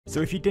So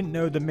if you didn't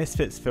know, the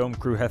Misfits film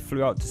crew have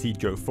flew out to see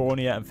Joe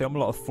Fournier and film a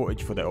lot of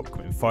footage for their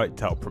upcoming fight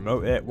to help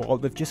promote it. Well,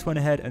 they've just went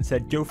ahead and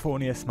said Joe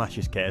Fournier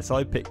smashes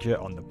KSI picture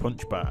on the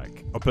punch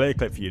bag. I'll play a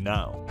clip for you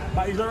now.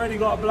 But he's already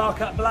got a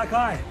black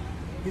eye.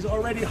 He's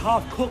already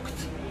half cooked.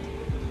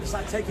 It's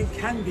like taking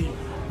candy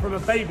from a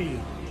baby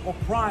or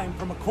prime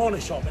from a corner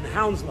shop in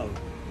Hounslow.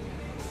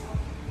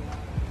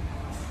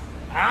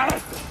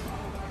 Ah!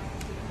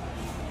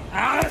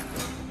 Ah!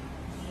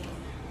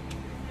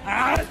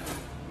 Ah!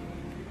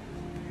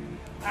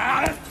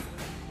 Ah!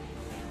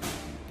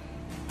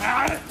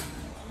 Ah!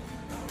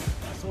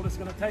 That's all it's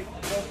gonna take,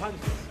 4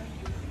 punches.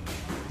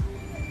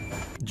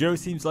 Joe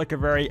seems like a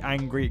very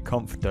angry,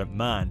 confident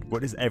man.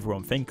 What does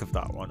everyone think of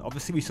that one?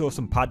 Obviously we saw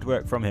some pad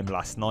work from him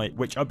last night,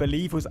 which I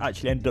believe was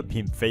actually ended up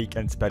being fake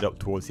and sped up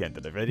towards the end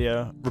of the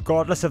video.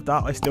 Regardless of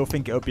that, I still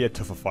think it'll be a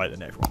tougher fight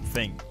than everyone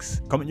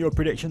thinks. Comment your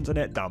predictions on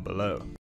it down below.